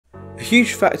A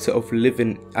huge factor of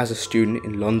living as a student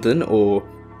in London or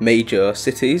major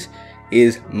cities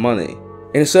is money.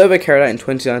 In a survey carried out in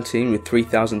 2019 with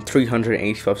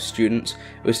 3,385 students,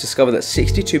 it was discovered that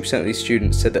 62% of these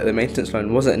students said that their maintenance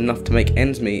loan wasn't enough to make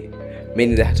ends meet,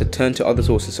 meaning they had to turn to other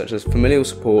sources such as familial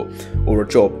support or a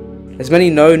job. As many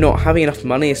know, not having enough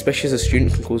money, especially as a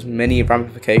student, can cause many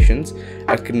ramifications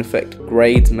that can affect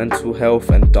grades, mental health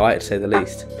and diet to say the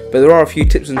least. But there are a few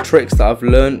tips and tricks that I've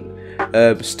learned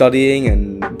studying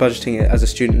and budgeting as a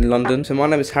student in London. So my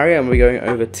name is Harry and we're going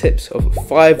over tips of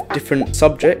 5 different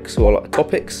subjects or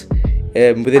topics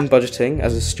within budgeting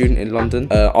as a student in London.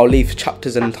 I'll leave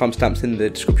chapters and timestamps in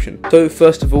the description. So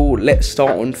first of all, let's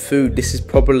start on food. This is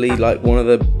probably like one of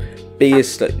the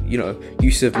biggest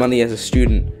use of money as a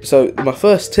student. So my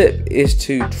first tip is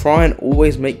to try and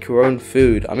always make your own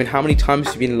food. I mean, how many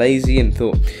times have you been lazy and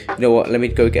thought, you know what, let me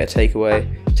go get a takeaway.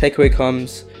 Takeaway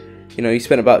comes, you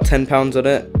spend about £10 on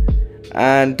it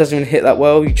and it doesn't even hit that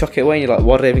well. You chuck it away and you're like,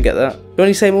 why did I even get that? Do you want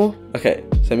to say more? Okay,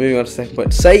 so moving on to the second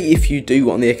point. Say if you do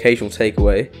want the occasional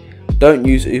takeaway, don't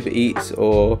use Uber Eats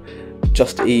or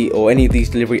Just Eat or any of these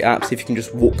delivery apps if you can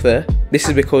just walk there. This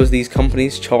is because these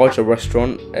companies charge a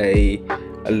restaurant a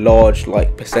large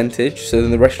percentage, so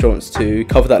then the restaurants, to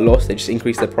cover that loss, they just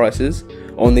increase their prices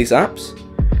on these apps.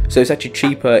 So it's actually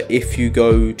cheaper if you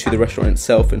go to the restaurant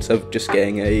itself instead of just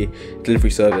getting a delivery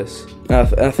service.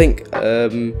 And I think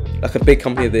like a big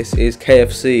company of this is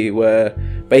KFC, where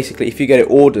basically if you get it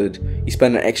ordered, you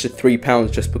spend an extra £3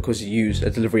 just because you use a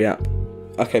delivery app.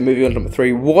 Okay, moving on to number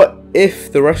 3. What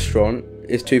if the restaurant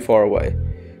is too far away?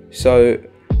 So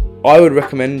I would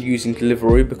recommend using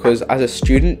Deliveroo because as a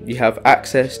student you have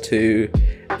access to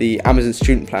the Amazon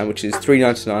student plan, which is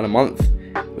 $3.99 a month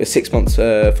with 6 months,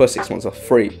 first 6 months are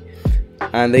free,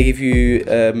 and they give you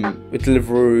a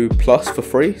Deliveroo Plus for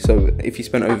free. So if you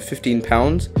spend over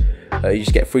 £15, you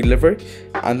just get free delivery,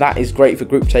 and that is great for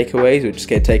group takeaways or just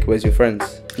get takeaways with your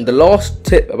friends. And the last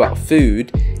tip about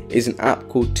food is an app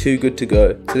called Too Good To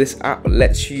Go. So this app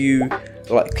lets you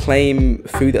claim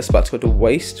food that's about to go to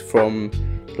waste from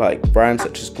brands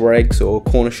such as Greggs or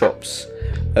corner shops.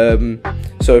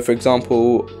 So for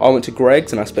example, I went to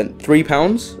Greggs and I spent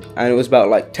 £3 and it was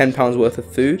about £10 worth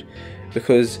of food,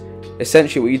 because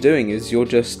essentially what you're doing is you're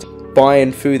just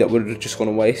buying food that would have just gone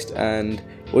to waste, and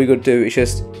all you got to do is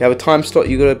just, you have a time slot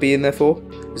you got to be in there for.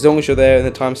 As long as you're there in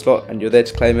the time slot and you're there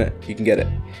to claim it, you can get it.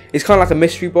 It's kind of like a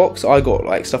mystery box. I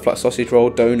got stuff like sausage roll,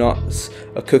 donuts,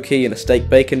 a cookie and a steak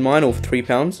bacon, mine all for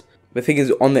 £3. The thing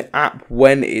is, on the app,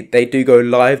 when they do go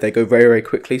live, they go very, very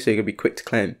quickly, so you're going to be quick to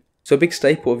claim. So a big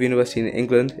staple of university in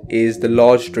England is the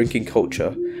large drinking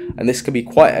culture, and this can be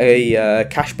quite a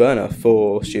cash burner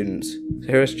for students. So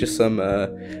here's just some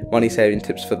money saving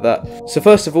tips for that. So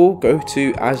first of all, go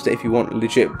to Asda if you want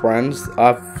legit brands.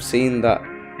 I've seen that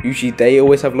usually they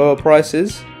always have lower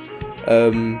prices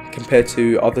compared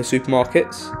to other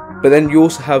supermarkets. But then you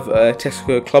also have a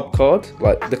Tesco Club Card.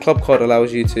 The Club Card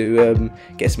allows you to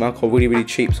get some alcohol really, really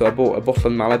cheap. So I bought a bottle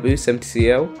of Malibu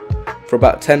 70cl for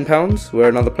about £10, where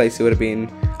another place it would have been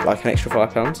an extra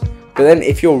 £5. But then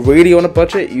if you're really on a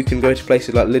budget, you can go to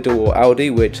places like Lidl or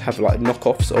Aldi, which have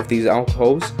knockoffs of these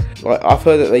alcohols. I've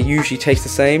heard that they usually taste the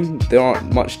same. There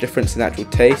aren't much difference in actual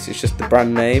taste. It's just the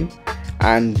brand name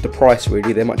and the price,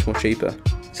 really. They're much more cheaper.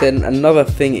 So then another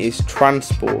thing is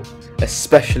transport,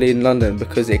 especially in London,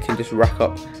 because it can just rack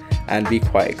up and be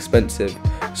quite expensive.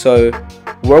 So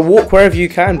walk wherever you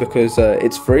can because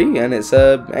it's free and it's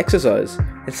exercise.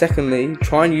 And secondly,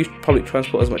 try and use public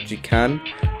transport as much as you can,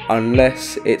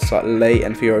 unless it's late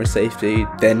and for your own safety,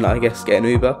 then I guess get an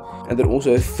Uber. And then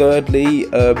also thirdly,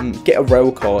 get a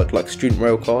rail card, student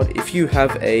rail card. If you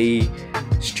have a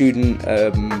student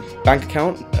bank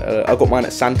account, I got mine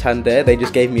at Santander. They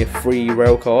just gave me a free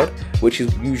rail card, which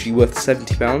is usually worth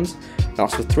 £70.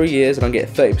 That's for 3 years, and I get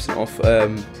 30% off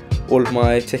all of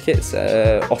my tickets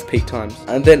off peak times.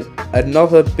 And then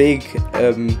another big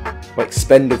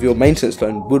spend of your maintenance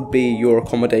loan would be your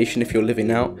accommodation if you're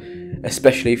living out,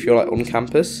 especially if you're on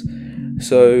campus.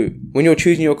 So when you're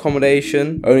choosing your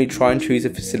accommodation, only try and choose the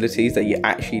facilities that you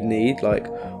actually need.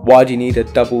 Why do you need a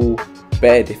double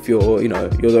bed if you're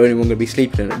the only one going to be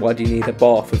sleeping in it? Why do you need a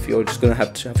bath if you're just going to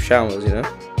have showers,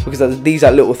 Because these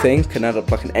little things can add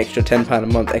up an extra £10 a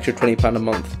month, extra £20 a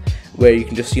month, where you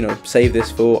can just save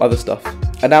this for other stuff.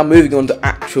 And now moving on to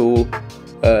actual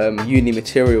uni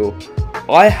material,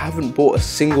 I haven't bought a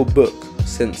single book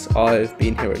since I've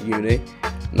been here at uni.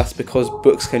 And that's because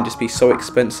books can just be so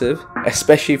expensive,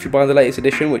 especially if you buy the latest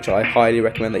edition, which I highly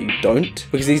recommend that you don't,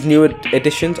 because these newer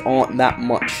editions aren't that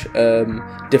much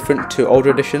different to older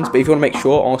editions. But if you want to make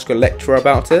sure, ask a lecturer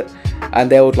about it, and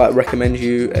they would recommend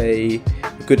you a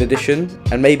a good addition,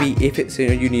 and maybe if it's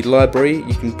in a uni library,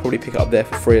 you can probably pick it up there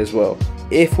for free as well.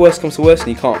 If worse comes to worse and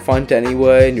you can't find it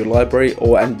anywhere in your library,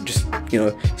 and just,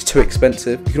 it's too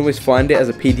expensive, you can always find it as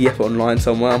a PDF online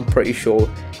somewhere. I'm pretty sure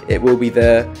it will be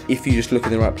there if you just look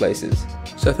in the right places.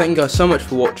 So thank you guys so much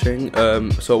for watching.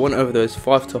 So I went over those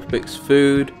 5 topics: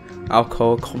 food,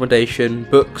 alcohol, accommodation,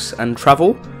 books and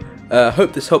travel.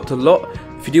 Hope this helped a lot.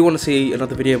 If you do want to see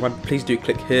another video, man, please do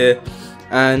click here,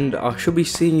 and I should be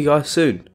seeing you guys soon.